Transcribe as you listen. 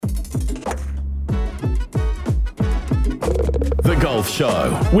Golf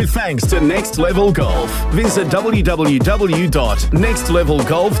Show. With thanks to Next Level Golf. Visit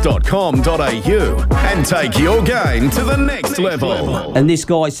www.nextlevelgolf.com.au and take your game to the next level. And this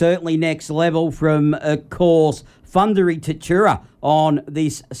guy's certainly next level from, of course, Whangarei Tatura on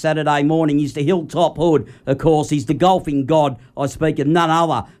this Saturday morning. He's the Hilltop Hood, of course. He's the golfing god. I speak of none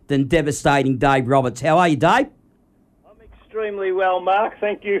other than devastating Dave Roberts. How are you, Dave? I'm extremely well, Mark.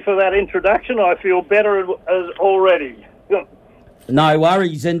 Thank you for that introduction. I feel better as already. No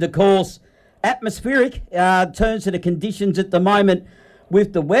worries. And, of course, atmospheric turns to the conditions at the moment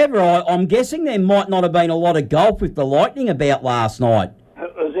with the weather. I'm guessing there might not have been a lot of golf with the lightning about last night.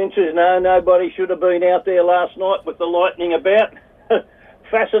 It was interesting. No, nobody should have been out there last night with the lightning about.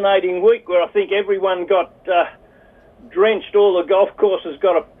 Fascinating week where I think everyone got drenched. All the golf courses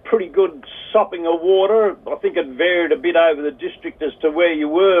got a pretty good sopping of water. I think it varied a bit over the district as to where you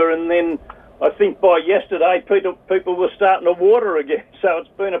were, and then I think by yesterday people were starting to water again. So it's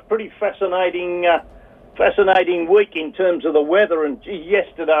been a pretty fascinating week in terms of the weather. And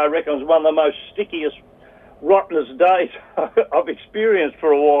yesterday I reckon was one of the most stickiest, rottenest days I've experienced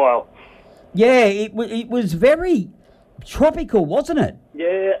for a while. Yeah, it was very tropical, wasn't it?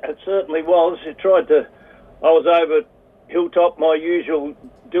 Yeah, it certainly was. I was over at Hilltop, my usual,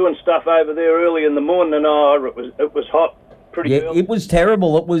 doing stuff over there early in the morning, and it was hot. Yeah, it was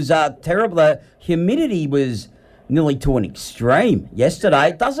terrible. It was terrible. The humidity was nearly to an extreme yesterday.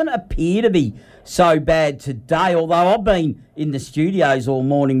 It doesn't appear to be so bad today, although I've been in the studios all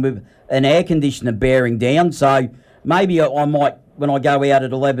morning with an air conditioner bearing down, so maybe I might, when I go out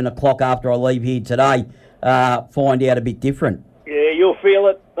at 11 o'clock after I leave here today, find out a bit different. Yeah, you'll feel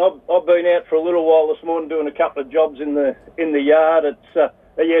it. I've been out for a little while this morning doing a couple of jobs in the yard.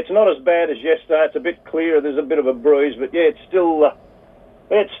 It's not as bad as yesterday. It's a bit clearer. There's a bit of a breeze, but yeah, it's still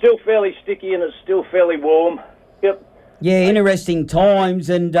fairly sticky and it's still fairly warm. Yep. Yeah, interesting times,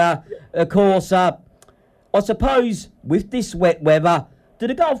 and of course, I suppose with this wet weather, do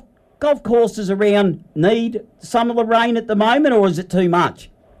the golf courses around need some of the rain at the moment, or is it too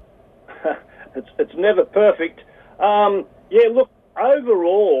much? It's never perfect. Yeah, look,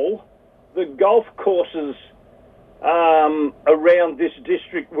 overall, the golf courses around this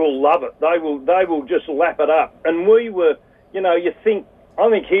district will love it. They will just lap it up. And we were, I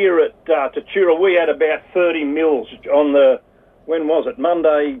think here at Tatura we had about 30 mils on when was it,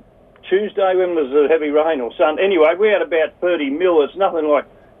 Monday, Tuesday, when was the heavy rain or Sunday? Anyway, we had about 30 mil. It's nothing like,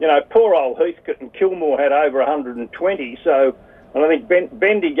 poor old Heathcote and Kilmore had over 120, so, and I think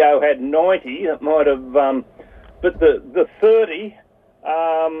Bendigo had 90. That might have, but the 30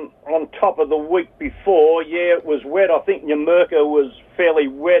 on top of the week before, yeah, it was wet. I think Numurkah was fairly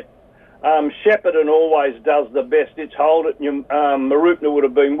wet. Shepparton always does the best. It's hold it. Mooroopna would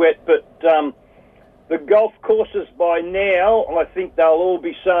have been wet, but the golf courses by now, I think they'll all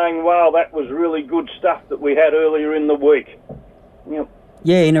be saying, wow, that was really good stuff that we had earlier in the week. Yep.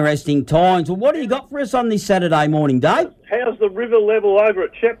 Yeah, interesting times. Well, what do you got for us on this Saturday morning, Dave? How's the river level over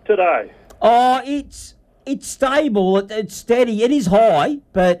at Shep today? Oh, it's stable. It's steady. It is high,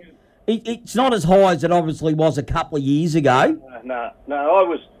 but it's not as high as it obviously was a couple of years ago. No.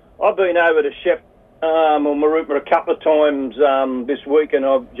 I've been over to Shep or Mooroopna a couple of times this week, and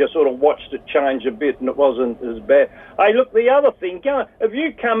I've just sort of watched it change a bit, and it wasn't as bad. Hey, look, the other thing, have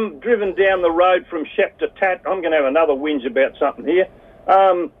you driven down the road from Shep to Tat? I'm going to have another whinge about something here.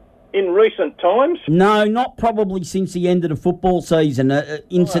 In recent times? No, not probably since the end of the football season.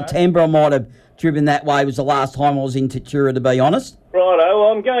 In September, I might have driven that way. It was the last time I was in Tatura, to be honest. Righto,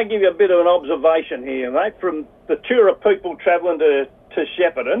 well, I'm going to give you a bit of an observation here, mate. From the Tatura people travelling to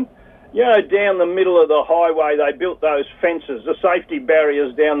Shepparton, down the middle of the highway, they built those fences, the safety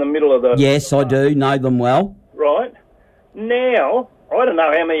barriers down the middle of the... Yes, I do know them well. Right. Now, I don't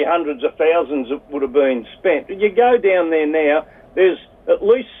know how many hundreds of thousands it would have been spent. You go down there now, there's at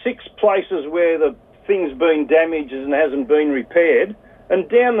least 6 places where the thing's been damaged and hasn't been repaired. And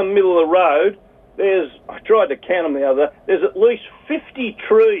down the middle of the road, I tried to count them the other, there's at least 50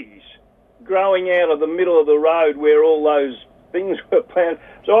 trees growing out of the middle of the road where all those things were planted.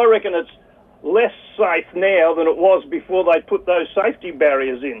 So I reckon it's less safe now than it was before they put those safety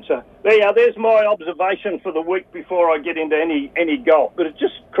barriers in. So there you are. There's my observation for the week before I get into any golf. But it's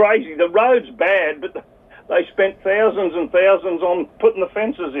just crazy. The road's bad, but they spent thousands and thousands on putting the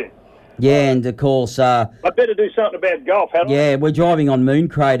fences in. Yeah, and of course... I better do something about golf, haven't I? Yeah, we're driving on moon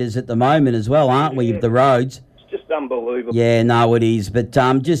craters at the moment as well, aren't we, the roads? It's just unbelievable. Yeah, no, it is. But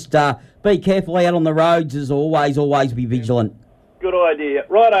just be careful out on the roads as always. Always be vigilant. Good idea.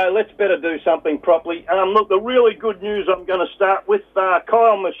 Righto, let's better do something properly. Look, the really good news I'm going to start with,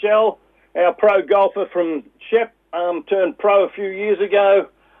 Kyle Michelle, our pro golfer from Shep, turned pro a few years ago.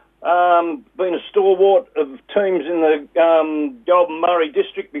 Been a stalwart of teams in the Golden Murray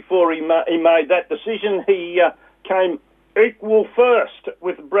district before he made that decision. He came equal first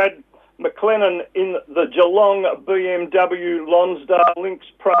with Brad McLennan in the Geelong BMW Lonsdale Lynx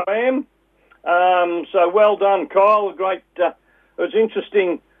Pro-Am. So well done, Kyle. It was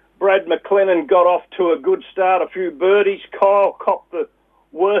interesting. Brad McLennan got off to a good start, a few birdies. Kyle copped the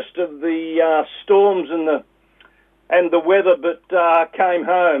worst of the storms and the weather, but came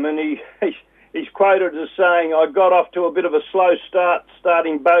home, and he's quoted as saying, "I got off to a bit of a slow start,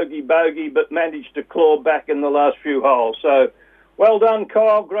 starting bogey, but managed to claw back in the last few holes." So, well done,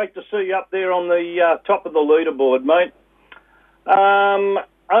 Kyle. Great to see you up there on the top of the leaderboard, mate.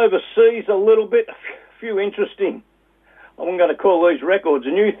 Overseas a little bit, a few interesting, I'm going to call these records,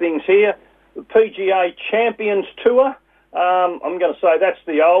 new things here. The PGA Champions Tour. I'm going to say that's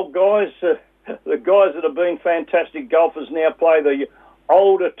the old guys. The guys that have been fantastic golfers now play the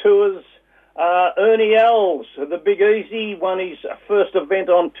older tours. Ernie Els, the Big Easy, won his first event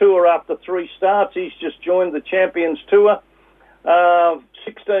on tour after 3 starts. He's just joined the Champions Tour.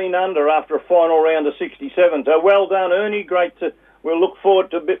 16 under after a final round of 67. So well done, Ernie. We'll look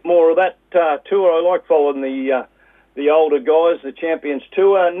forward to a bit more of that tour. I like following the older guys, the Champions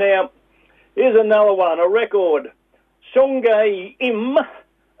Tour. Now, here's another one, a record. Sungjae Im,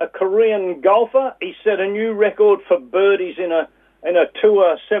 a Korean golfer, he set a new record for birdies in a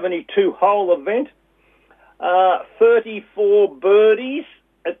tour 72-hole event. 34 birdies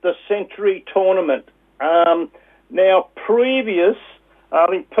at the Century Tournament. Now, previous, I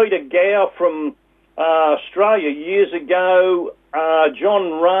think Peter Gow from Australia years ago,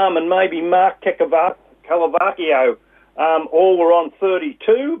 John Rahm and maybe Mark Calavacchio all were on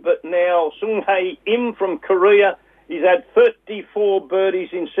 32, but now Sungjae Im from Korea, he's had 34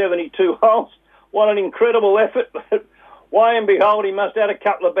 birdies in 72 holes. What an incredible effort. But why and behold, he must have had a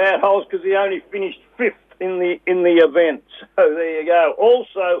couple of bad holes because he only finished 5th in the event. So there you go.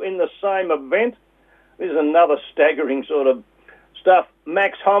 Also in the same event, this is another staggering sort of stuff.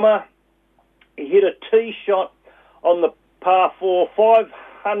 Max Homer, he hit a tee shot on the par 4,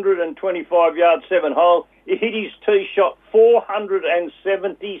 525 yards, 7 hole. He hit his tee shot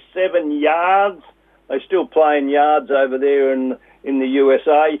 477 yards. They're still playing yards over there in the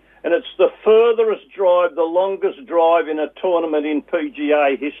USA. And it's the furthest drive, the longest drive in a tournament in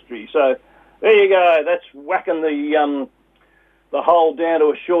PGA history. So there you go. That's whacking the hole down to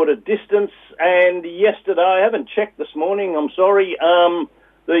a shorter distance. And yesterday, I haven't checked this morning, I'm sorry,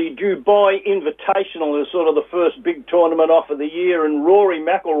 the Dubai Invitational is sort of the first big tournament off of the year, and Rory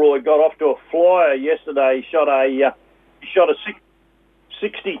McIlroy got off to a flyer yesterday. He shot a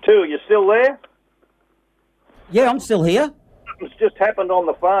 62. Are you still there? Yeah, I'm still here. It's just happened on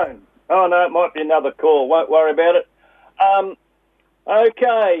the phone. Oh, no, it might be another call. Won't worry about it.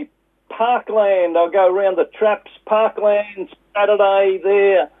 Okay, Parkland. I'll go around the traps. Parkland, Saturday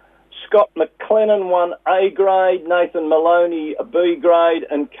there. Scott McLennan won A grade, Nathan Maloney a B grade,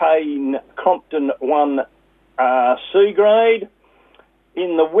 and Kane Compton won C grade.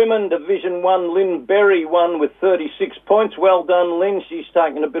 In the women Division 1, Lynn Berry won with 36 points. Well done, Lynn. She's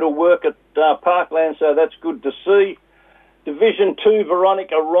taken a bit of work at Parkland, so that's good to see. Division 2,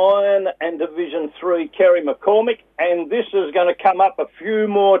 Veronica Ryan, and Division 3, Kerry McCormick. And this is going to come up a few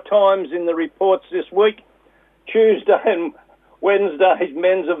more times in the reports this week. Tuesday and Wednesday's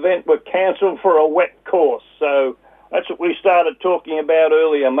men's event were cancelled for a wet course. So that's what we started talking about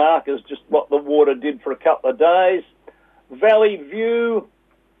earlier, Mark, is just what the water did for a couple of days. Valley View,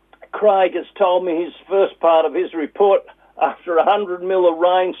 Craig has told me his first part of his report, after 100 mil of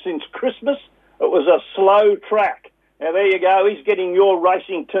rain since Christmas, it was a slow track. Now, there you go. He's getting your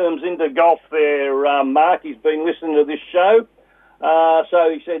racing terms into golf there, Mark. He's been listening to this show. So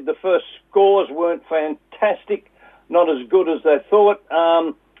he said the first scores weren't fantastic, not as good as they thought.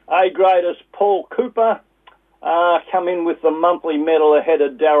 A-graders Paul Cooper come in with the monthly medal ahead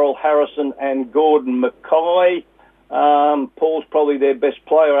of Darryl Harrison and Gordon Mackay. Paul's probably their best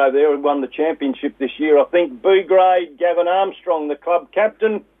player over there. He won the championship this year, I think. B-grade, Gavin Armstrong, the club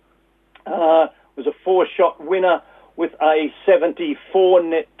captain, was a 4-shot winner with a 74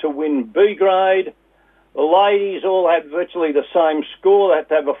 net to win B-grade. The ladies all had virtually the same score. They had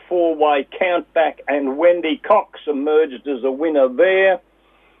to have a 4-way count back, and Wendy Cox emerged as a winner there.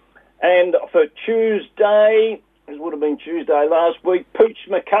 And for Tuesday, this would have been Tuesday last week, Pooch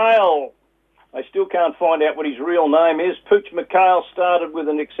McHale. I still can't find out what his real name is. Pooch McHale started with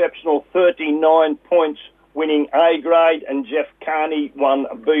an exceptional 39 points, winning A grade, and Jeff Carney won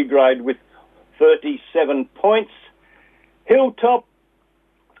a B grade with 37 points. Hilltop,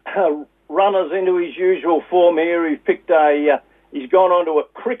 runners into his usual form here. He's picked he's gone on to a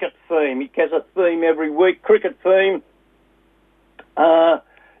cricket theme. He has a theme every week, cricket theme.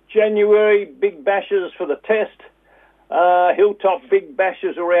 January, big bashes for the test. Hilltop big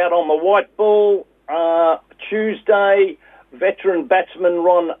bashes are out on the white ball. Tuesday, veteran batsman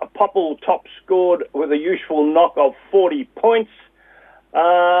Ron Popple top scored with a useful knock of 40 points.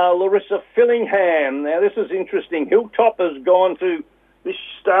 Larissa Fillingham. Now, this is interesting. Hilltop has gone to... This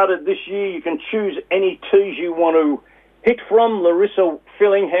started this year. You can choose any tees you want to hit from. Larissa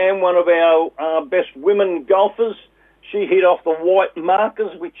Fillingham, one of our best women golfers. She hit off the white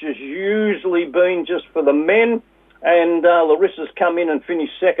markers, which has usually been just for the men. And Larissa's come in and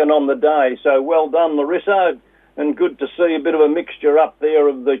finished second on the day. So well done, Larissa. And good to see a bit of a mixture up there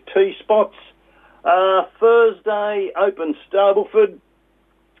of the tee spots. Thursday, Open Stableford.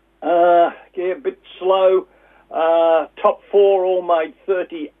 A bit slow. Top four all made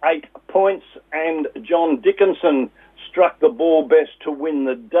 38 points. And John Dickinson struck the ball best to win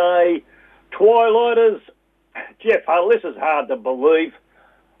the day. Twilighters, Jeff Huddle. This is hard to believe.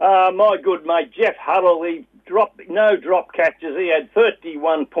 My good mate, Jeff Huddle, no drop catches. He had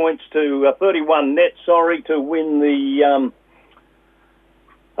 31 points to 31 net, to win the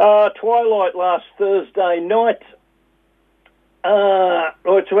Twilight last Thursday night.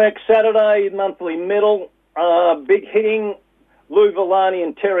 It's Saturday, monthly medal. Big hitting. Lou Villani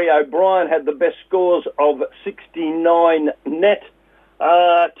and Terry O'Brien had the best scores of 69 net.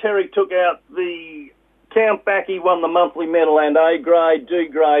 Terry took out the count back. He won the monthly medal and A grade. D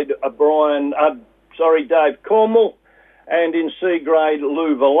grade, Dave Cornwall. And in C grade,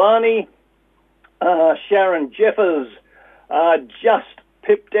 Lou Villani. Sharon Jeffers just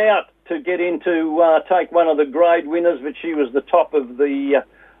pipped out to get into take one of the grade winners, but she was the top of the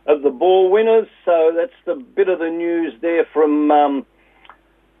ball winners. So that's the bit of the news there from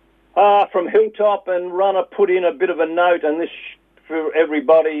Hilltop. And Runner put in a bit of a note, and this for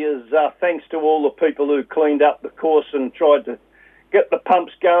everybody is thanks to all the people who cleaned up the course and tried to get the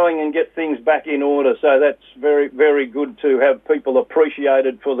pumps going and get things back in order. So that's very, very good to have people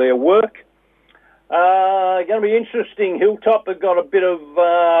appreciated for their work. Going to be interesting. Hilltop have got a bit of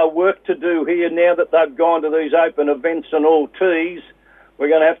work to do here now that they've gone to these open events and all tees. We're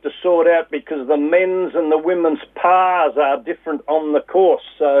going to have to sort out because the men's and the women's pars are different on the course.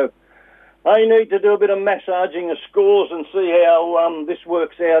 So they need to do a bit of massaging of scores and see how this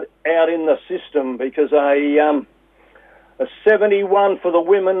works out in the system, because a 71 for the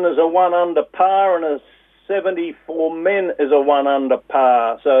women is a 1 under par and a 70 for men is a 1 under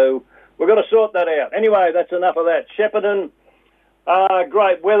par. So we've got to sort that out. Anyway, that's enough of that. Shepparton,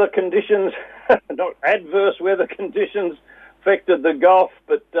 great weather conditions, not adverse weather conditions affected the golf,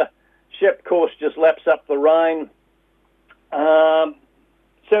 but Shep course just laps up the rain.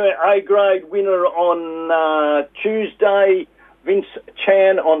 So A-grade winner on Tuesday, Vince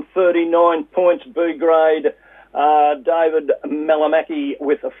Chan on 39 points. B-grade, David Malamaki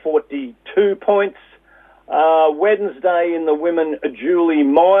with 42 points. Wednesday in the women, Julie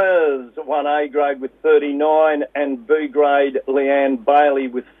Myers won A-grade with 39 and B-grade, Leanne Bailey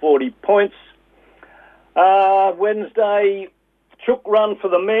with 40 points. Wednesday, Chook Run for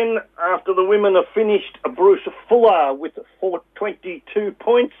the men. After the women have finished, Bruce Fuller with 22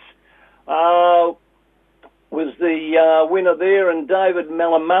 points was the winner there, and David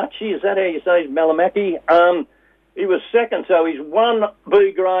Malamachi, is that how you say Malamaki? He was second, so he's won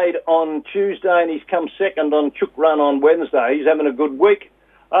B grade on Tuesday and he's come second on Chook Run on Wednesday. He's having a good week.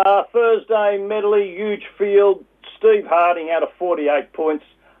 Thursday, medley, huge field. Steve Harding out of 48 points.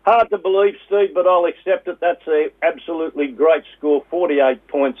 Hard to believe, Steve, but I'll accept it. That's an absolutely great score, 48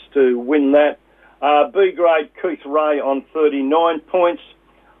 points to win that. B grade, Keith Ray on 39 points.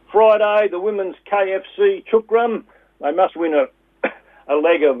 Friday, the women's KFC Chook Run. They must win a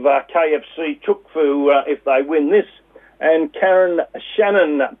leg of KFC Chook for if they win this. And Karen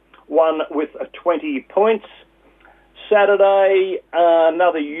Shannon won with 20 points. Saturday,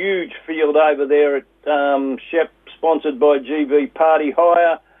 another huge field over there at Shep, sponsored by GV Party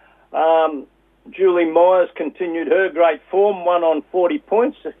Hire. Julie Myers continued her great form, won on 40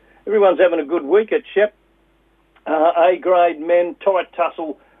 points. Everyone's having a good week at Shep. A-grade men, tight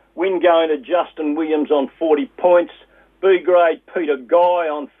tussle, win going to Justin Williams on 40 points. B-grade, Peter Guy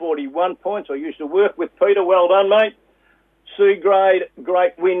on 41 points. I used to work with Peter. Well done, mate. C-grade,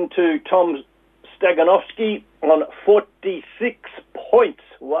 great win to Tom Staganovsky on 46 points.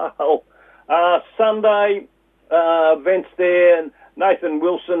 Wow. Sunday, events there. Nathan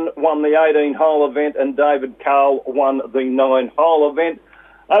Wilson won the 18-hole event and David Carl won the 9-hole event.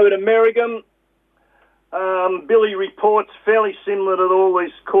 Over to Merrigum. Billy reports fairly similar to all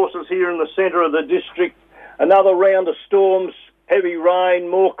these courses here in the centre of the district. Another round of storms, heavy rain,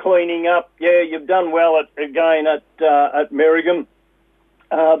 more cleaning up. Yeah, you've done well at Merrigum.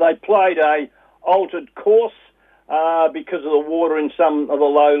 They played a altered course because of the water in some of the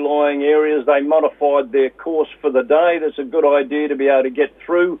low-lying areas. They modified their course for the day. That's a good idea to be able to get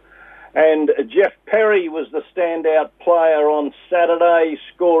through. And Jeff Perry was the standout player on Saturday,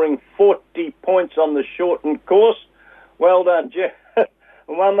 scoring 40 points on the shortened course. Well done, Jeff.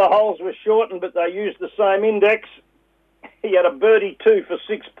 One of the holes was shortened, but they used the same index. He had a birdie too for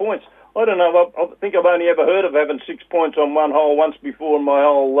 6 points. I don't know, I think I've only ever heard of having 6 points on one hole once before in my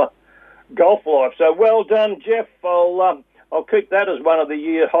whole golf life. So well done, Jeff. I'll keep that as one of the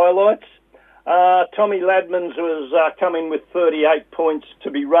year highlights. Tommy Ladmans was coming with 38 points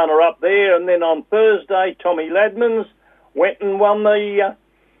to be runner-up there. And then on Thursday, Tommy Ladmans went and won the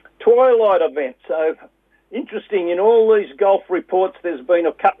Twilight event. So interesting, in all these golf reports, there's been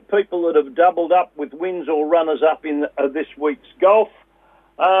a couple of people that have doubled up with wins or runners-up in this week's golf.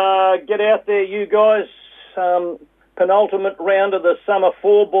 Get out there, you guys. Penultimate round of the Summer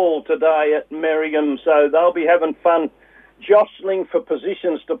 4-ball today at Merrigum. So they'll be having fun jostling for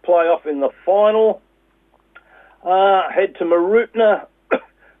positions to play off in the final. Head to Mooroopna.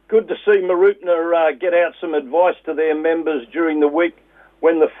 Good to see Mooroopna get out some advice to their members during the week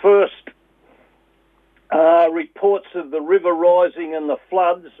when the first reports of the river rising and the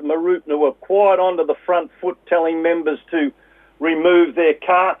floods. Mooroopna were quite onto the front foot, telling members to remove their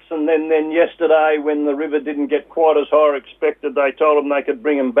carts, and then yesterday when the river didn't get quite as high as expected, they told them they could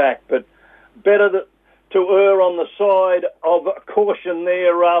bring them back. But better to err on the side of caution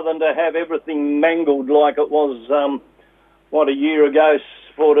there rather than to have everything mangled like it was, a year ago,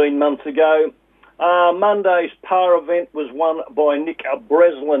 14 months ago. Monday's par event was won by Nick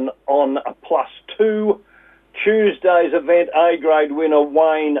Breslin on a +2. Tuesday's event, A-grade winner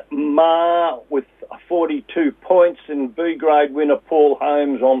Wayne Marr with 42 points and B-grade winner Paul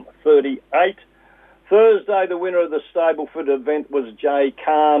Holmes on 38. Thursday, the winner of the Stableford event was Jay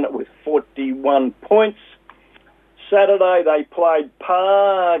Khan with 41 points. Saturday, they played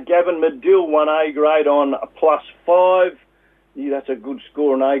par. Gavin Medill won A-grade on a +5. Yeah, that's a good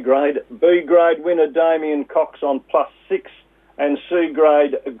score on A-grade. B-grade winner Damien Cox on +6 and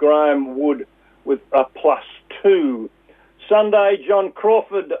C-grade Graham Wood with a +2. Sunday, John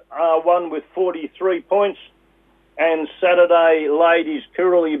Crawford won with 43 points. And Saturday, ladies,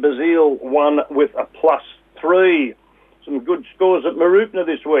 Curly Bazile won with a +3. Some good scores at Mooroopna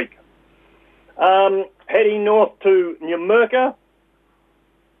this week. Heading north to Numurkah.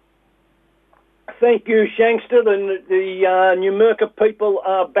 Thank you, Shankster. The Numurkah people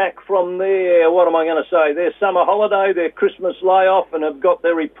are back from their, what am I going to say, their summer holiday, their Christmas layoff, and have got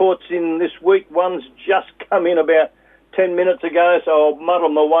their reports in this week. One's just come in about 10 minutes ago, so I'll muddle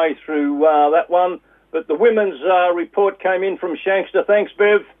my way through that one. But the women's report came in from Shankster. Thanks,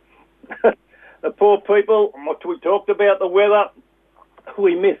 Bev. The poor people, we talked about the weather.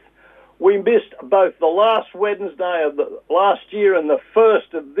 We missed both the last Wednesday of the last year and the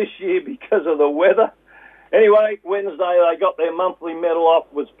first of this year because of the weather. Anyway, Wednesday they got their monthly medal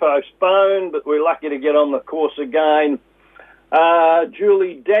off, was postponed, but we're lucky to get on the course again.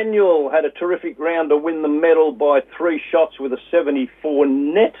 Julie Daniel had a terrific round to win the medal by 3 shots with a 74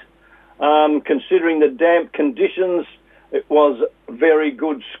 net. Considering the damp conditions, it was a very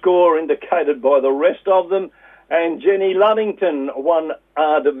good score indicated by the rest of them. And Jenny Luddington won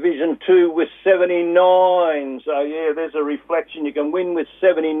Division 2 with 79. So, yeah, there's a reflection. You can win with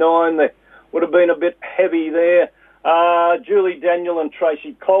 79. They would have been a bit heavy there. Julie Daniel and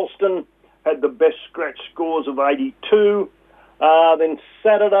Tracy Colston had the best scratch scores of 82. Then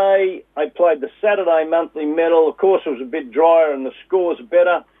Saturday, I played the Saturday monthly medal. Of course, it was a bit drier and the scores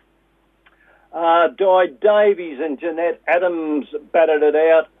better. Di Davies and Jeanette Adams batted it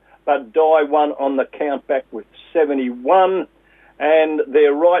out, but Di won on the count back with 71, and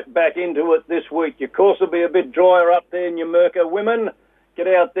they're right back into it this week. Your course will be a bit drier up there in Numurkah. Women, get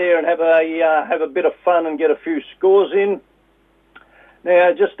out there and have a bit of fun and get a few scores in.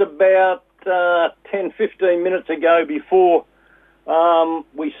 Now, just about 10, 15 minutes ago before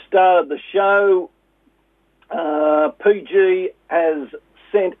we started the show, PG has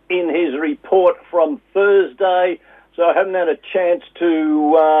sent in his report from Thursday, so I haven't had a chance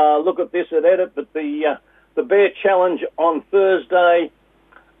to look at this at edit, but the Bear Challenge on Thursday,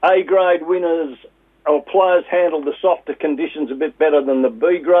 A-grade winners or players handled the softer conditions a bit better than the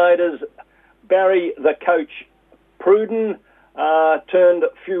B-graders. Barry, the coach, Pruden, turned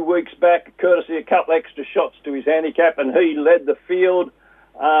a few weeks back, courtesy a couple extra shots to his handicap, and he led the field.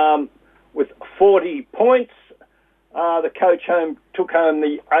 with 40 points. The coach took home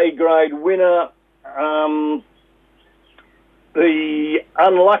the A-grade winner. The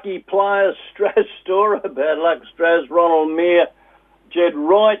unlucky players, Straz Storer, bad luck, Straz, Ronald Meir, Jed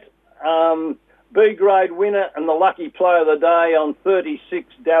Wright. B-grade winner and the lucky player of the day on 36,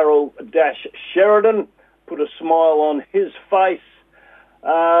 Daryl Sheridan. Put a smile on his face.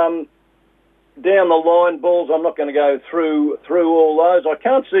 Down the line, balls, I'm not going to go through all those. I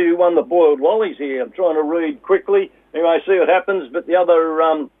can't see who won the boiled lollies here. I'm trying to read quickly. Anyway, see what happens. But the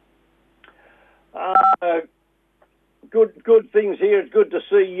other good things here. It's good to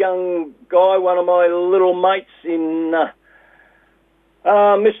see young guy, one of my little mates in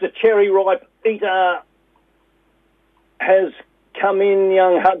Mr. Cherry Ripe Eater has come in.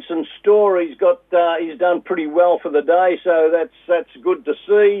 Young Hudson Store. He's done pretty well for the day, so that's good to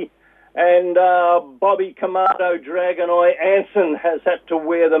see. And Bobby Kamado Dragon Eye Anson has had to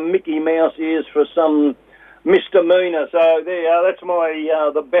wear the Mickey Mouse ears for some misdemeanor. So there, that's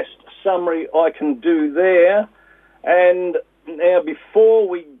my the best summary I can do there. And now, before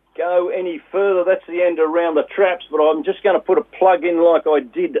we go any further, that's the end around the traps, but I'm just going to put a plug in like I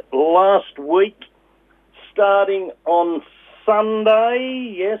did last week, starting on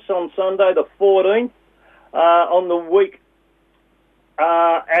Sunday. Yes, on Sunday the 14th, on the week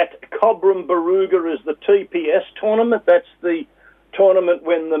at Cobram Barooga is the TPS tournament. That's the tournament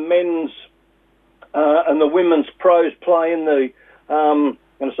when the men's and the women's pros play in the I'm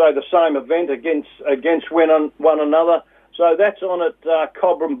going to say the same event against one another. So that's on at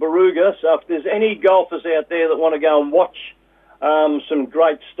Cobram Barooga. So if there's any golfers out there that want to go and watch some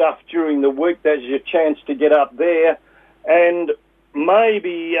great stuff during the week, there's your chance to get up there. And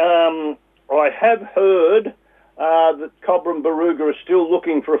maybe I have heard that Cobram Barooga is still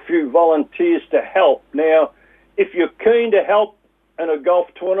looking for a few volunteers to help. Now, if you're keen to help in a golf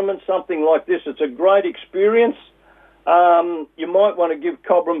tournament, something like this, it's a great experience. You might want to give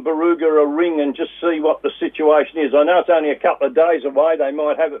Cobram Barooga a ring and just see what the situation is. I know it's only a couple of days away. They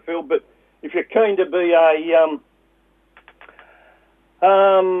might have it filled, but if you're keen to be a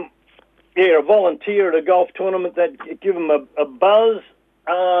volunteer at a golf tournament, that give them a buzz.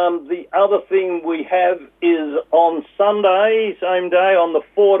 The other thing we have is on Sunday, same day, on the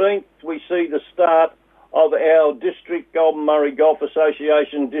 14th, we see the start of our district, Goulburn Murray Golf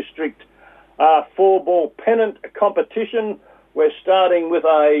Association district 4-ball pennant competition. We're starting with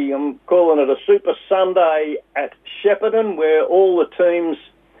I'm calling it a Super Sunday at Shepparton, where all the teams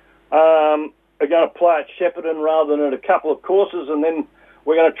are going to play at Shepparton rather than at a couple of courses, and then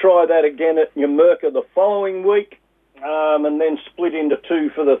we're going to try that again at Numurkah the following week, and then split into two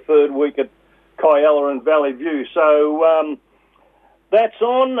for the third week at Kyella and Valley View. So that's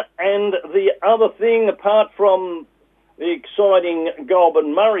on, and the other thing, apart from the exciting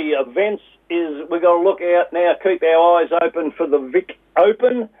Goulburn Murray events, is we've got to look out now, keep our eyes open for the Vic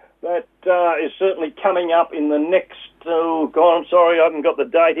Open. That is certainly coming up in the next, I'm sorry, I haven't got the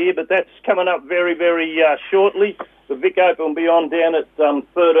date here, but that's coming up very, very shortly. The Vic Open will be on down at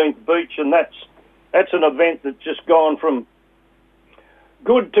 13th Beach, and that's an event that's just gone from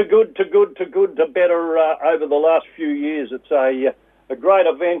good to good to good to good to better over the last few years. It's a great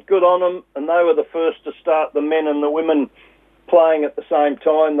event, good on them, and they were the first to start the men and the women playing at the same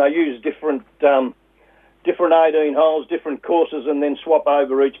time. They use different 18 holes, different courses, and then swap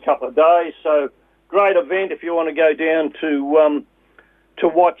over each couple of days. So great event if you want to go down to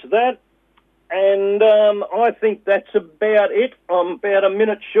watch that. And I think that's about it. I'm about a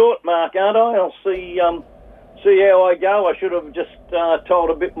minute short, Mark, aren't I? I'll see how I go. I should have just told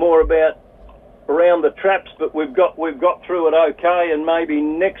a bit more about around the traps, but we've got through it okay, and maybe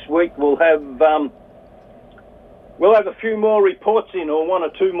next week we'll have a few more reports in, or one or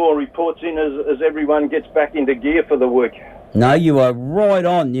two more reports in, as everyone gets back into gear for the week. No, you are right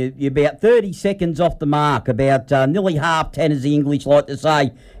on. You're about 30 seconds off the mark, about nearly half 10, as the English like to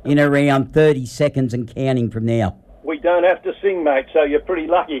say, in around 30 seconds and counting from now. We don't have to sing, mate, so you're pretty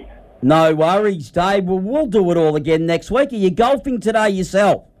lucky. No worries, Dave. Well, we'll do it all again next week. Are you golfing today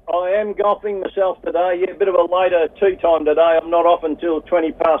yourself? I am golfing myself today. Yeah, a bit of a later tea time today. I'm not off until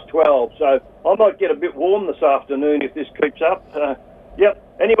 20 past 12, so I might get a bit warm this afternoon if this keeps up.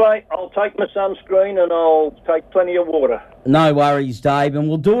 Yep. Anyway, I'll take my sunscreen and I'll take plenty of water. No worries, Dave, and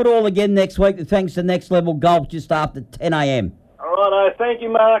we'll do it all again next week, thanks to Next Level Golf, just after 10 a.m. All right, thank you,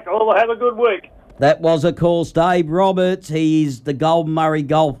 Mark. All have a good week. That was, of course, Dave Roberts. He's the Goulburn Murray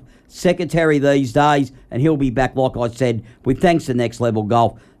Golf Secretary these days, and he'll be back, like I said, with thanks to Next Level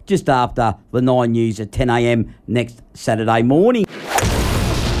Golf, just after the 9 News at 10 a.m. next Saturday morning.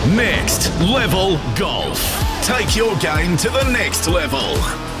 Next Level Golf. Take your game to the next level.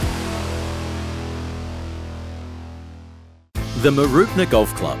 The Mooroopna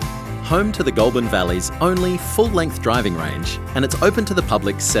Golf Club, home to the Goulburn Valley's only full-length driving range, and it's open to the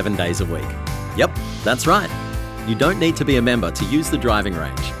public 7 days a week. Yep, that's right. You don't need to be a member to use the driving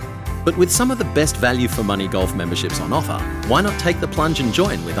range. But with some of the best value for money golf memberships on offer, why not take the plunge and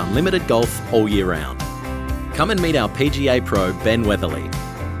join with unlimited golf all year round? Come and meet our PGA Pro, Ben Weatherly.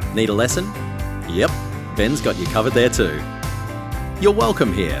 Need a lesson? Yep, Ben's got you covered there too. You're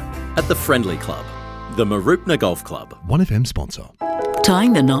welcome here at the Friendly Club, the Mooroopna Golf Club. 1FM sponsor.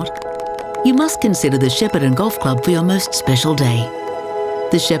 Tying the knot? You must consider the Shepparton Golf Club for your most special day.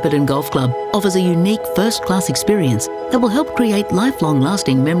 The Shepparton Golf Club offers a unique first-class experience that will help create lifelong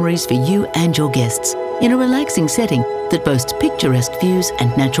lasting memories for you and your guests in a relaxing setting that boasts picturesque views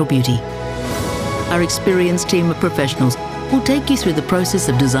and natural beauty. Our experienced team of professionals will take you through the process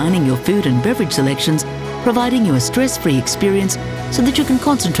of designing your food and beverage selections, providing you a stress-free experience so that you can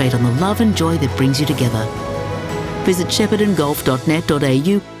concentrate on the love and joy that brings you together. Visit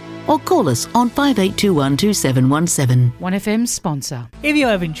sheppartongolf.net.au or call us on 5821 2717. 1FM sponsor. If you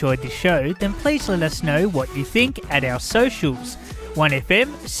have enjoyed the show, then please let us know what you think at our socials.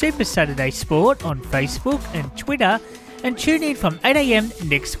 1FM Super Saturday Sport on Facebook and Twitter, and tune in from 8 a.m.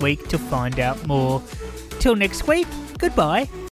 next week to find out more. Till next week, goodbye.